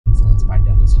It's by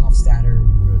Douglas Hofstadter, who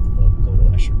wrote the book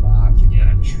Gödel, Escher, Bach, and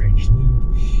Yeah. A Strange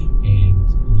Loop. And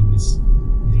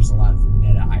there's a lot of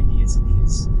meta ideas in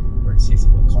his works. He has a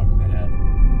book called Meta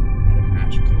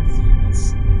Magical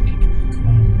Themas, I think.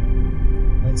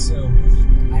 But so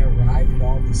I arrived at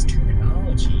all this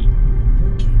terminology when the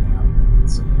book came out. And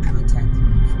someone contacted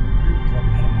me from a group called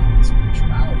Enigmatic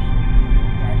Spirituality,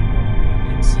 a guy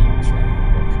named MC was writing a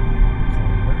book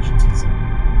called Emergentism.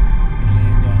 And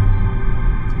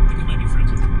I think I might be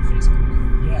friends with him on Facebook.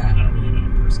 yeah, I don't really know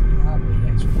him personally. probably,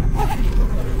 yeah, he's really cool. I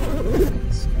discovered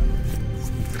this.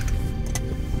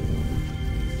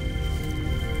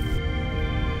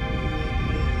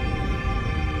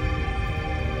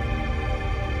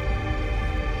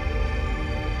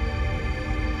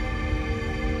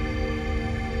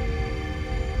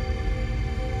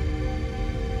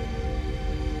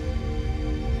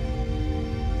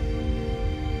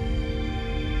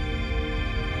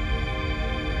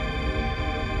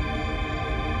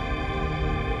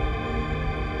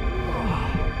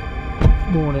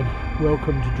 Morning,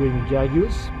 welcome to Dreaming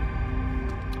Jaguars.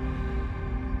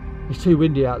 It's too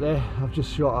windy out there. I've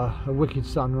just shot a wicked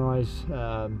sunrise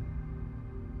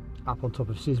up on top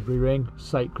of Sisbury Ring,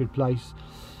 sacred place,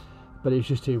 but it's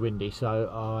just too windy, so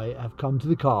I have come to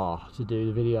the car to do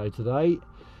the video today.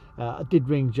 I did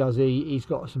ring Juzzy. He's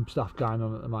got some stuff going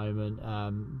on at the moment,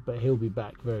 but he'll be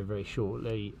back very, very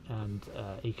shortly, and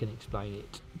he can explain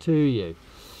it to you.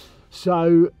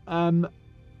 So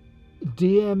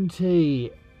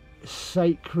DMT,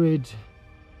 sacred,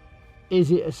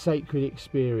 is it a sacred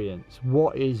experience?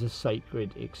 What is a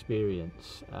sacred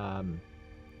experience?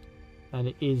 And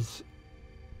it is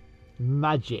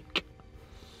magic,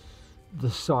 the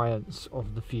science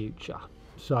of the future.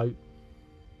 So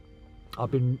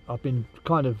I've been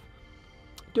kind of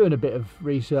doing a bit of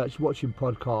research, watching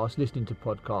podcasts, listening to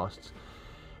podcasts,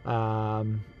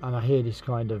 and I hear this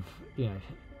kind of,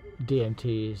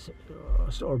 DMT is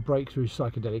sort of breakthrough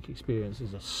psychedelic experience,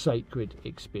 is a sacred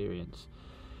experience,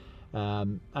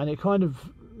 and it kind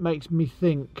of makes me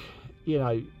think,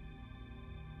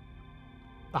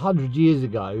 100 years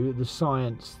ago the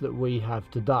science that we have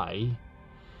today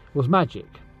was magic.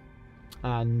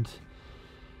 And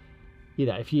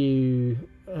if you,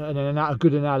 and a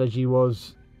good analogy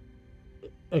was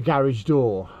a garage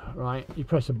door, right? You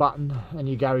press a button and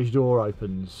your garage door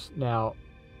opens. Now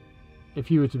if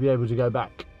you were to be able to go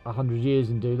back 100 years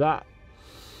and do that,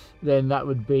 then that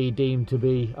would be deemed to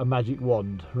be a magic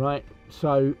wand, right?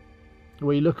 So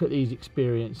we look at these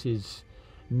experiences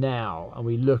now, and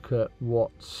we look at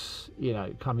what's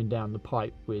coming down the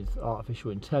pipe with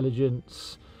artificial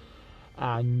intelligence,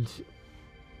 and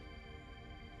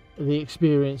the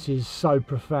experience is so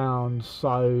profound,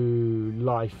 so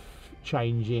life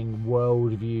changing,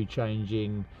 worldview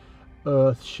changing,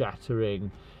 earth shattering.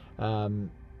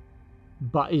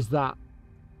 But is that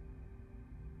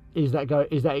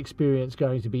experience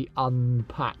going to be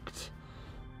unpacked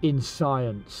in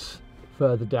science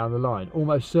further down the line?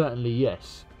 Almost certainly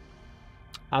yes.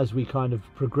 As we kind of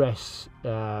progress,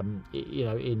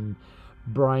 in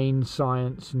brain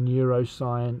science,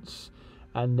 neuroscience,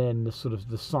 and then the sort of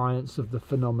the science of the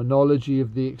phenomenology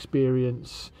of the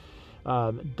experience,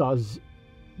 does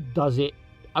it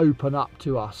open up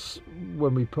to us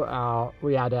when we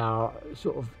add our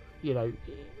sort of,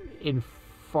 in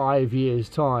 5 years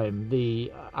time,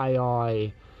 the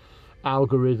AI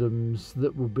algorithms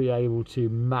that will be able to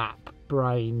map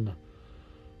brain,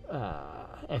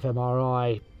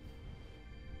 fMRI,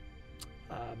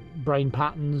 brain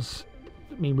patterns.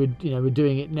 I mean, we're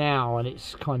doing it now, and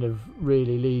it's kind of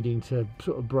really leading to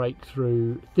sort of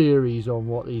breakthrough theories on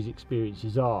what these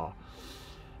experiences are.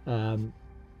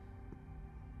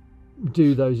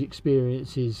 Do those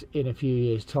experiences in a few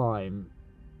years' time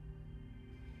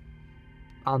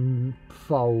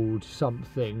unfold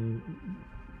something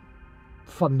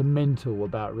fundamental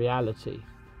about reality?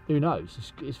 Who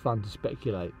knows? It's fun to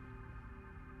speculate.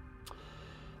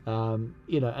 And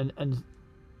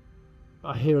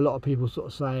I hear a lot of people sort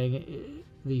of saying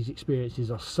these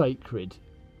experiences are sacred,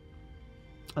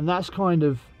 and that's kind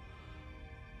of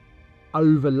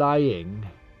overlaying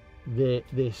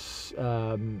this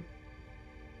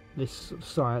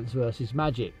science versus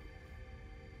magic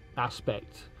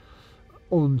aspect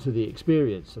onto the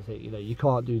experience. I think you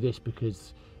can't do this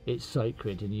because it's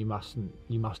sacred, and you must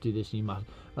do this, and you must.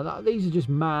 And these are just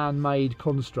man-made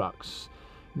constructs.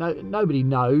 Nobody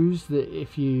knows that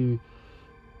if you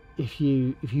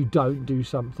don't do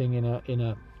something in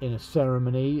a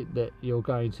ceremony, that you're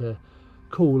going to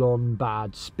call on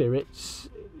bad spirits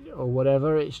or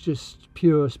whatever. It's just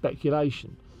pure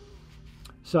speculation.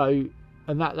 So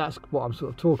that's what I'm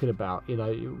sort of talking about. You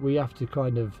know, we have to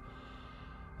kind of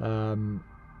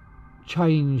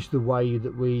change the way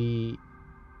that we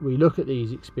look at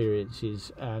these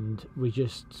experiences, and we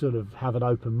just sort of have an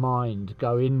open mind,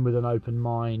 go in with an open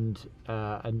mind,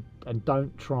 and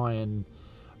don't try and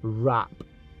wrap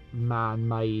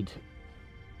man-made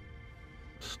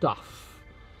stuff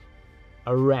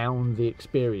around the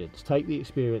experience. Take the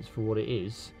experience for what it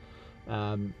is.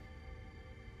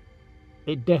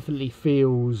 It definitely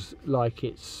feels like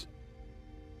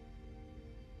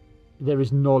there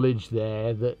is knowledge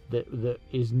there that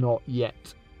is not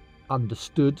yet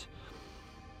understood,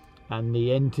 and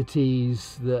the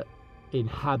entities that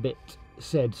inhabit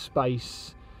said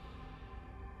space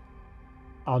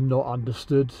are not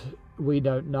understood. We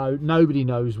don't know, nobody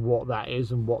knows what that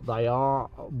is and what they are,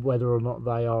 whether or not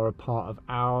they are a part of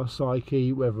our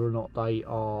psyche, whether or not they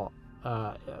are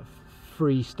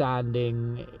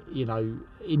freestanding, you know,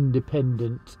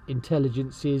 independent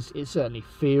intelligences. It certainly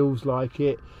feels like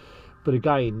it, but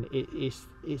again, it's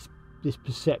this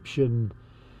perception.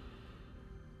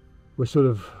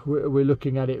 We're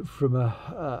looking at it from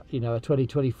a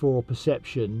 2024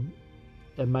 perception,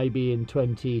 and maybe in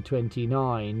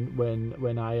 2029,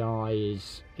 when AI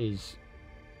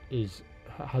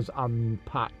has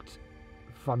unpacked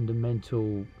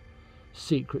fundamental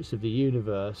secrets of the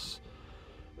universe,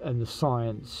 and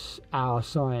our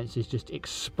science is just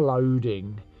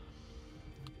exploding,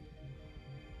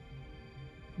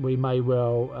 we may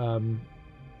well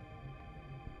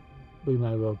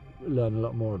learn a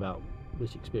lot more about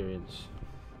this experience.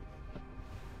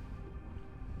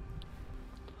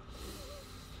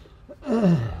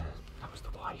 That was the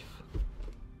wife.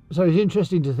 So it's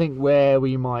interesting to think where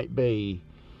we might be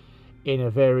in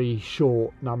a very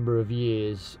short number of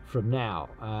years from now.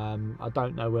 I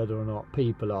don't know whether or not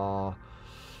people are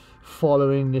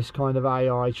following this kind of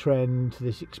AI trend,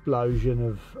 this explosion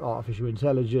of artificial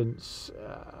intelligence.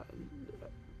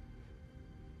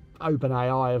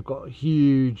 OpenAI have got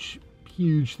huge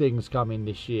things coming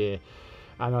this year,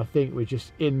 and I think we're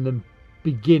just in the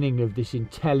beginning of this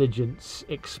intelligence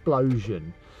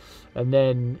explosion. And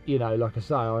then, you know, like I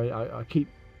say, I keep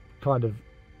kind of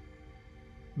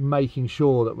making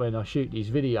sure that when I shoot these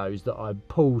videos that I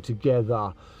pull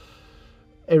together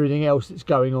everything else that's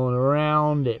going on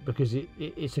around it, because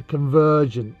it's a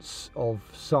convergence of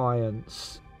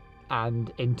science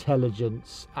and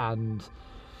intelligence. And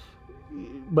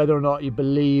whether or not you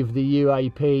believe the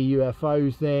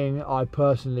UFO thing, I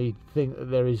personally think that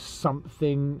there is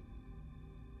something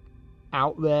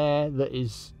out there that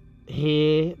is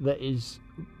here, that is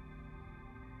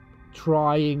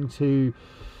trying to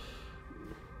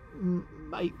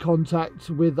make contact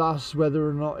with us, whether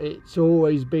or not it's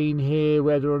always been here,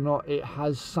 whether or not it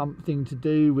has something to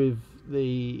do with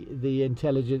the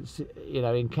intelligence, you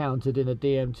know, encountered in a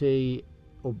DMT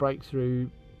or breakthrough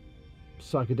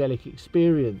psychedelic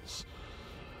experience.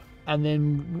 And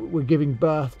then we're giving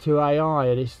birth to AI,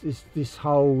 and it's this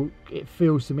whole, it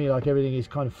feels to me like everything is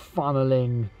kind of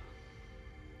funneling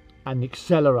and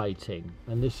accelerating.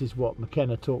 And this is what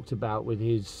McKenna talked about with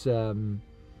his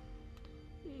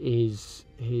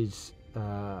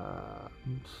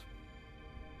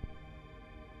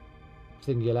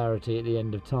singularity at the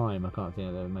end of time. I can't think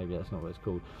of that, maybe that's not what it's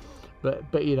called,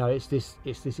 but you know, it's this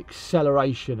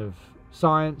acceleration of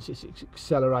science, it's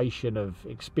acceleration of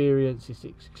experience, it's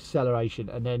acceleration.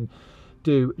 And then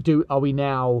are we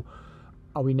now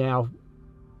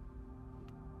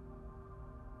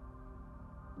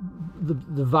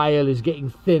the veil is getting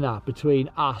thinner between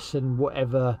us and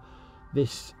whatever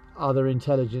this other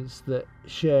intelligence that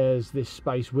shares this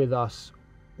space with us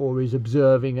or is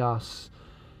observing us.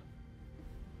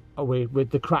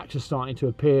 With the cracks are starting to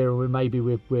appear, and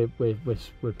we're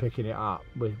picking it up.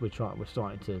 We're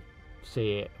starting to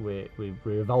see it. We're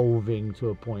evolving to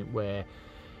a point where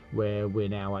we're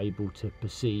now able to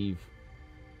perceive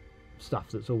stuff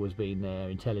that's always been there,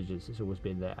 intelligence that's always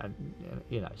been there, and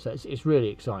you know, so it's really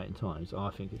exciting times. I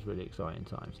think it's really exciting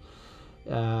times.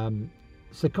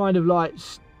 So kind of like,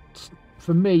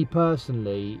 for me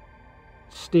personally,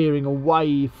 steering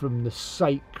away from the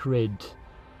sacred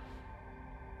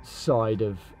side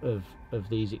of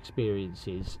these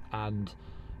experiences, and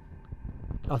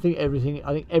I think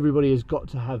everybody has got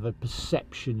to have a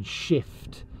perception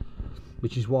shift,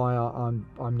 which is why I'm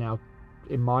now,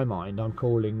 in my mind, I'm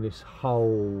calling this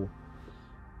whole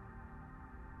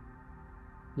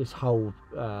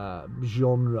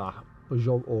genre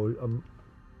or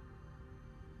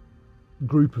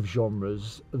group of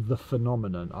genres, the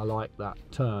phenomenon. I like that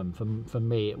term. For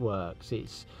me, it works.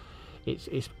 It's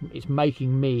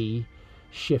making me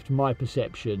shift my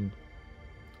perception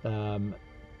so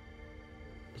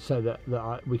that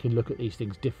we can look at these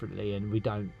things differently, and we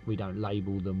don't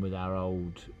label them with our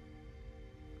old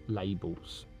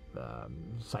labels,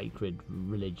 sacred,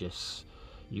 religious.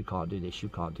 You can't do this, you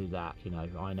can't do that. You know,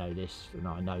 I know this, and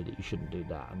I know that you shouldn't do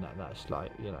that, and that's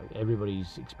like, you know,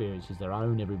 everybody's experience is their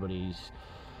own. Everybody's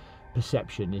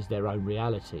perception is their own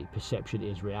reality. Perception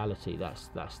is reality. That's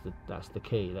the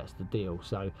key. That's the deal.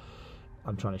 So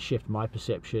I'm trying to shift my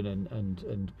perception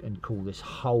and call this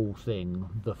whole thing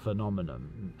the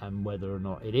phenomenon, and whether or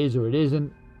not it is or it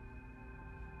isn't,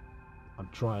 I'm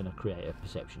trying to create a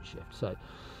perception shift.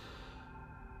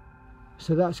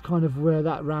 So that's kind of where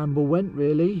that ramble went,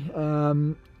 really.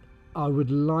 I would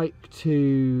like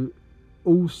to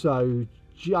also,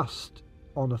 just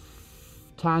on a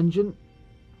tangent,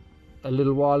 a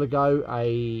little while ago,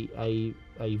 a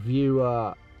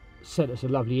viewer sent us a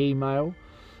lovely email,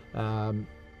 and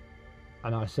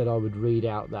I said I would read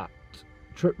out that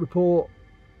trip report,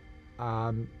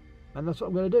 and that's what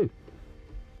I'm going to do.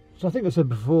 So I think I said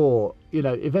before, you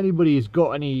know, if anybody has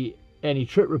got any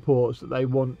trip reports that they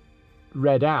want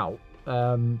read out,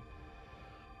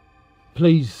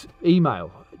 please email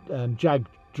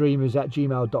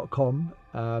jagdreamers@gmail.com,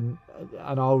 and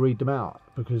I'll read them out,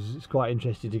 because it's quite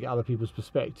interesting to get other people's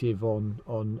perspective on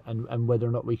and whether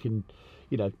or not we can,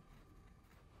 you know,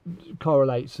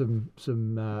 correlate some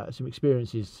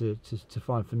experiences to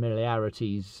find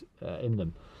familiarities in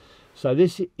them. So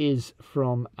this is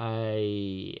from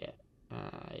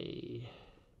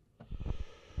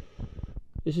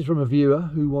This is from a viewer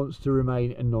who wants to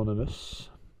remain anonymous,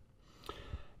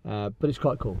 but it's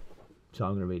quite cool, so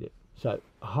I'm going to read it. So,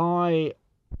 hi,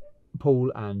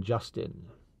 Paul and Justin.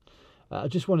 I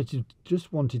just wanted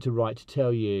to write to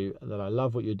tell you that I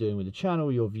love what you're doing with the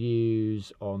channel. Your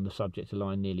views on the subject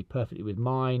align nearly perfectly with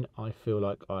mine. I feel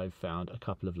like I've found a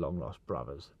couple of long lost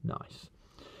brothers. Nice.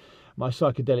 My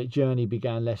psychedelic journey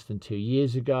began less than 2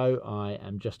 years ago. I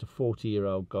am just a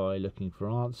 40-year-old guy looking for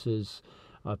answers.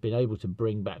 I've been able to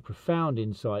bring back profound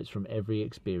insights from every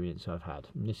experience I've had.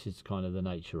 And this is kind of the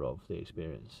nature of the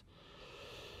experience.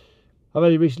 I've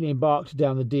only recently embarked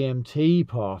down the DMT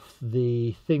path.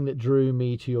 The thing that drew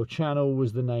me to your channel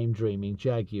was the name Dreaming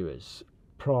Jaguars.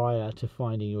 Prior to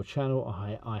finding your channel,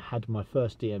 I had my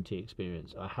first DMT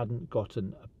experience. I hadn't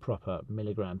gotten a proper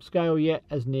milligram scale yet.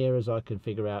 As near as I can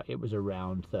figure out, it was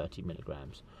around 30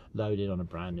 milligrams, loaded on a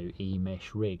brand new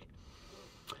e-mesh rig.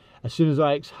 As soon as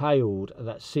I exhaled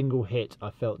that single hit, I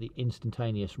felt the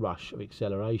instantaneous rush of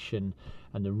acceleration,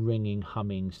 and the ringing,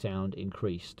 humming sound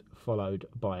increased, followed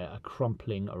by a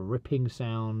crumpling, ripping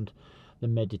sound. The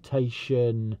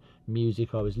meditation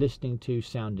music I was listening to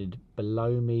sounded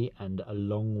below me and a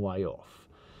long way off.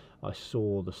 I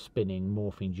saw the spinning,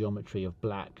 morphing geometry of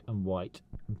black and white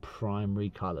and primary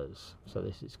colours. So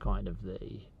this is kind of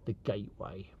the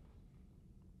gateway.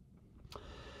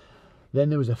 Then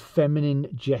there was a feminine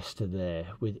jester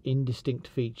there with indistinct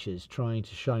features trying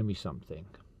to show me something.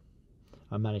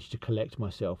 I managed to collect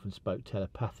myself and spoke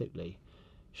telepathically.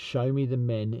 Show me the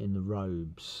men in the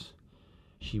robes.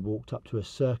 She walked up to a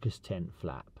circus tent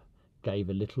flap, gave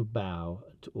a little bow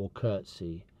or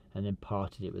curtsy, and then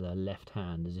parted it with her left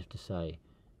hand as if to say,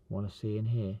 "Want to see in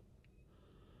here?"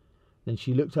 Then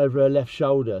she looked over her left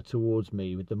shoulder towards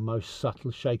me with the most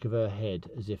subtle shake of her head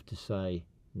as if to say,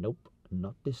 "Nope,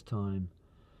 not this time."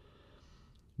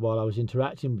 While I was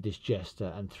interacting with this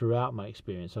jester and throughout my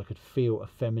experience, I could feel a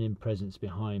feminine presence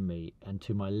behind me and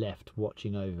to my left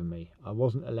watching over me. I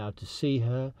wasn't allowed to see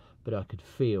her, but I could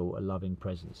feel a loving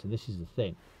presence. And this is the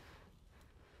thing.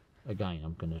 Again,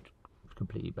 I'm going to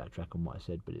completely backtrack on what I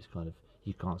said, but it's kind of,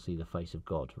 you can't see the face of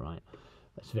God, right?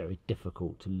 It's very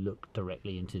difficult to look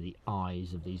directly into the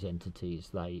eyes of these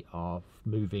entities. They are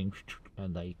moving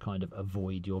and they kind of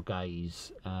avoid your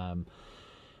gaze,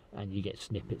 and you get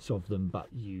snippets of them, but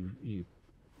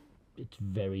it's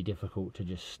very difficult to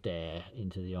just stare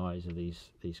into the eyes of these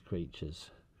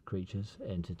creatures,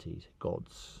 entities,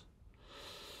 gods.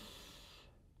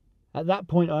 At that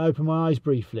point, I opened my eyes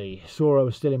briefly, saw I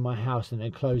was still in my house, and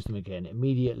then closed them again.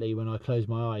 Immediately, when I closed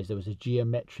my eyes, there was a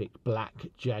geometric black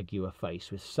jaguar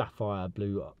face with sapphire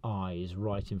blue eyes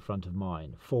right in front of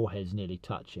mine, foreheads nearly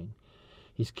touching.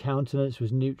 His countenance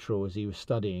was neutral as he was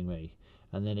studying me,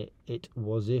 and then it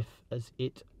was as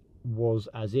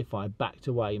if I backed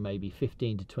away maybe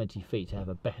 15 to 20 feet to have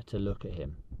a better look at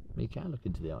him. You can look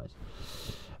into the eyes.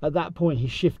 At that point, he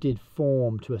shifted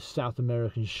form to a South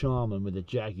American shaman with a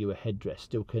jaguar headdress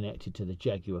still connected to the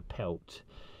jaguar pelt.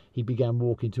 He began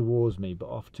walking towards me, but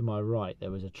off to my right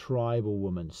there was a tribal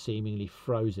woman seemingly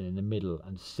frozen in the middle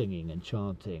and singing and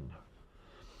chanting.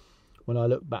 When I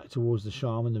looked back towards the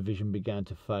shaman, the vision began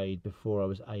to fade before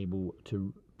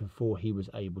he was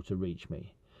able to reach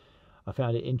me. I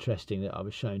found it interesting that I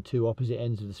was shown two opposite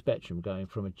ends of the spectrum, going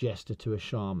from a jester to a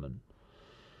shaman.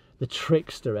 The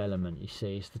trickster element, you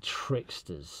see, it's the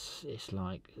tricksters. It's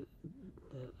like,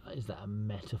 is that a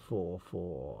metaphor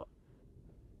for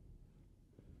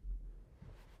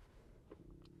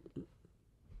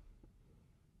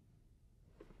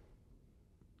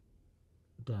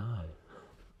no?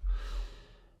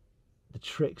 The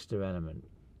trickster element,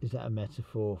 is that a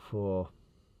metaphor for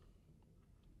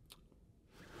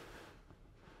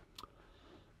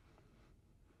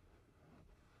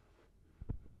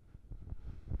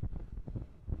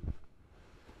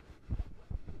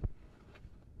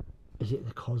is it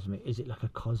the cosmic, is it like a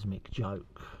cosmic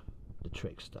joke, the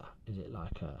trickster? Is it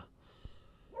like a,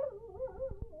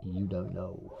 you don't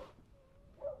know?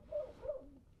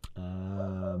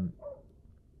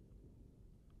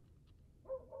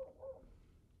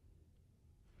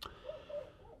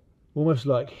 Almost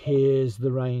like here's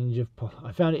the range of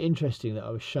I found it interesting that I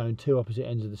was shown two opposite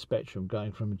ends of the spectrum,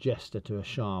 going from a jester to a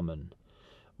shaman.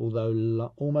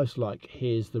 Although almost like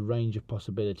here's the range of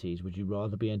possibilities. Would you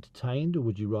rather be entertained or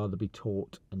would you rather be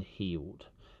taught and healed?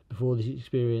 Before this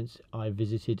experience, I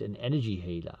visited an energy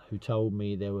healer who told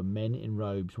me there were men in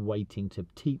robes waiting to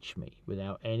teach me.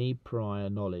 Without any prior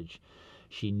knowledge,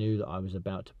 she knew that I was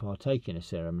about to partake in a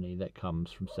ceremony that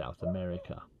comes from South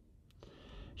America.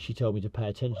 She told me to pay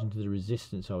attention to the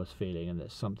resistance I was feeling and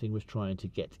that something was trying to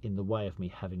get in the way of me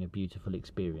having a beautiful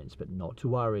experience, but not to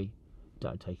worry.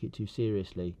 Don't take it too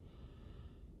seriously.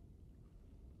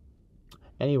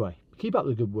 Anyway, keep up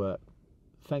the good work.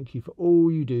 Thank you for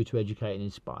all you do to educate and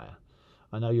inspire.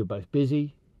 I know you're both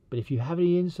busy, but if you have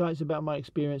any insights about my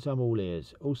experience, I'm all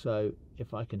ears. Also,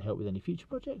 if I can help with any future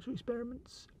projects or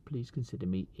experiments, please consider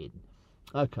me in.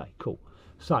 Okay, cool.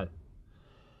 So,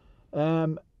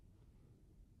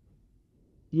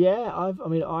 yeah, I've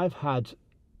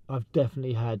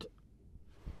definitely had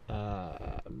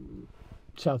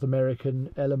South American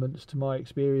elements to my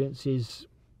experiences,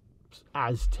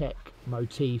 Aztec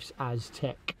motifs,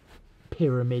 Aztec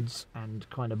pyramids, and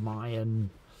kind of Mayan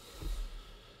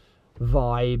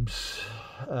vibes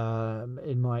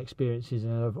in my experiences.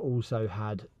 And I've also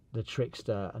had the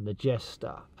trickster and the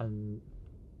jester, and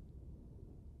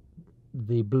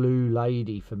the blue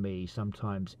lady for me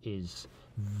sometimes is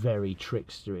very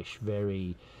tricksterish,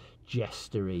 very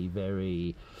jestery,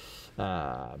 very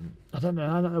I don't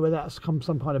know whether that's some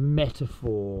kind of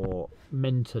metaphor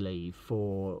mentally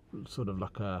for sort of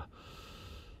like a,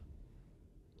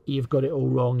 you've got it all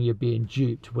wrong, you're being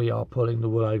duped, we are pulling the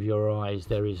wool over your eyes,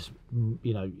 there is,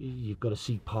 you know, you've got to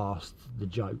see past the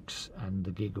jokes and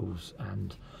the giggles,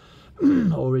 and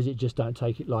or is it just don't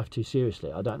take life too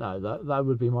seriously? I don't know. That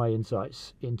would be my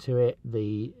insights into it.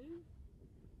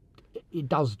 It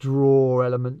does draw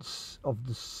elements of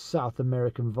the South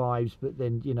American vibes, but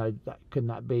then, you know, can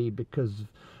that be because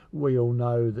we all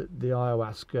know that the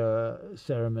ayahuasca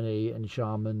ceremony and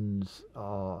shamans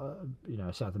are, you know,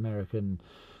 a South American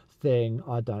thing?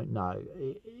 I don't know.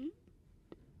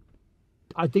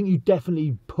 I think you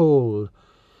definitely pull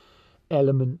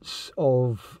elements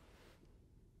of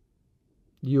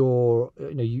your,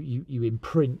 you know, you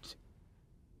imprint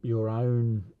your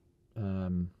own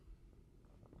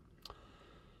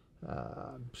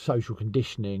social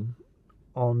conditioning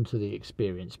onto the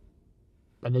experience.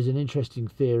 And there's an interesting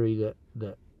theory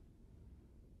that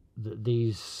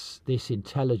this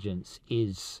intelligence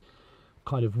is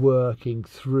kind of working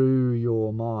through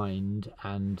your mind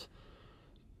and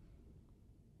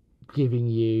giving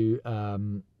you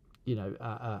you know,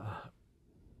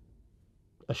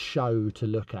 a show to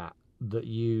look at that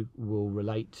you will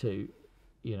relate to,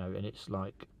 you know. And it's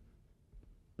like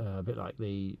a bit like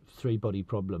the three-body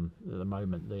problem at the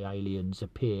moment. The aliens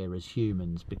appear as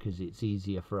humans because it's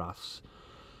easier for us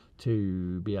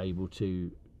to be able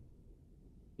to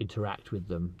interact with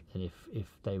them, and if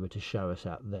they were to show us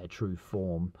out their true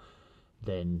form,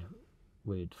 then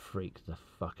we'd freak the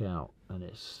fuck out. And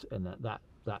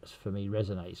that's for me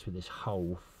resonates with this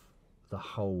whole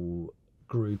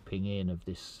grouping in of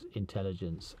this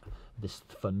intelligence, this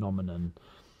phenomenon,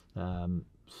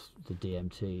 the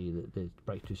DMT, the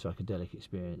breakthrough psychedelic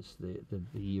experience, the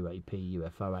UAP,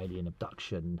 UFO, alien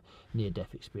abduction,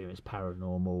 near-death experience,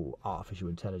 paranormal, artificial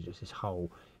intelligence, this whole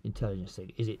intelligence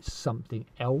thing. Is it something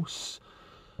else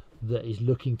that is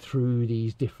looking through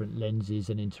these different lenses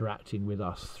and interacting with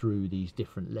us through these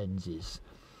different lenses?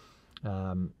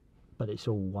 But it's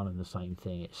all one and the same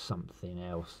thing. It's something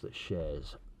else that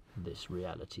shares this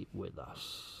reality with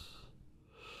us.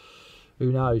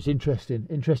 who knows?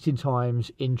 Interesting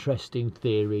times, interesting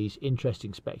theories,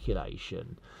 interesting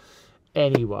speculation.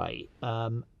 Anyway,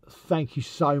 thank you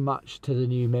so much to the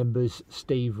new members,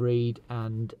 Steve Reed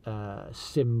and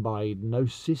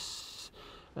Symbiosis.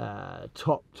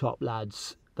 Top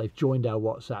lads. They've joined our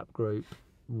WhatsApp group.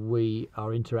 We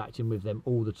are interacting with them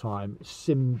all the time.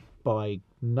 Symbiosis,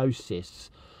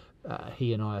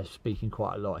 he and I are speaking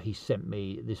quite a lot. He sent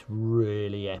me this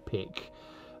really epic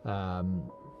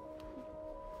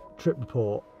trip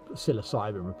report,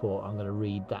 psilocybin report. I'm going to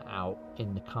read that out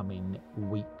in the coming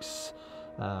weeks.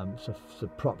 So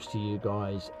props to you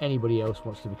guys. Anybody else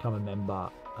wants to become a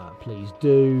member, please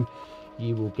do.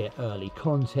 You will get early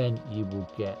content. You will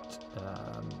get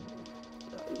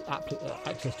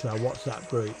access to our WhatsApp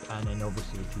group, and then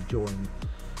obviously if you join,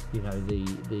 you know, the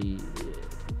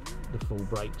full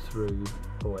breakthrough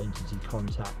or entity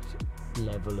contact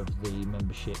level of the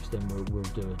memberships, then we'll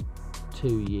do a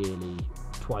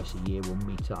twice a year we'll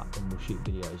meet up and we'll shoot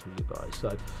videos with you guys.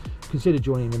 So consider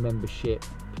joining the membership.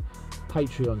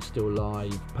 Patreon's still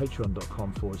live,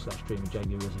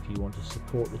 patreon.com/streamingjaguars if you want to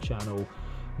support the channel.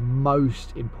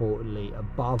 Most importantly,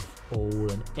 above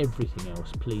all and everything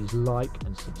else, please like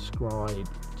and subscribe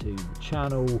to the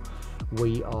channel.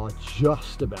 We are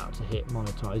just about to hit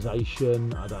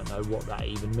monetization. I don't know what that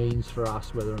even means for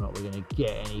us, whether or not we're going to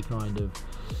get any kind of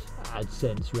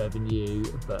AdSense revenue,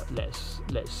 but let's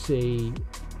see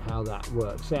how that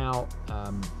works out.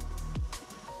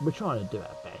 We're trying to do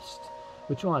our best.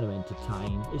 We're trying to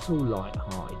entertain. It's all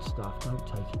light-hearted stuff. Don't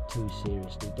take it too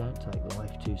seriously. Don't take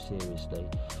life too seriously.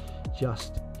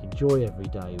 Just enjoy every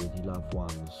day with your loved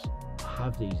ones.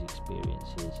 Have these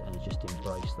experiences and just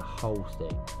embrace the whole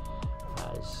thing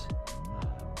as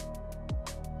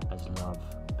love,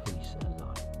 peace and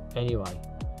light. Anyway,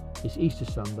 it's Easter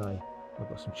Sunday. I've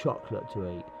got some chocolate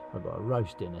to eat. I've got a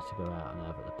roast dinner to go out and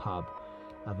have at the pub.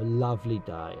 Have a lovely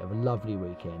day. Have a lovely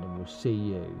weekend, and we'll see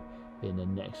you in the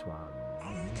next one.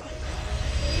 Bye.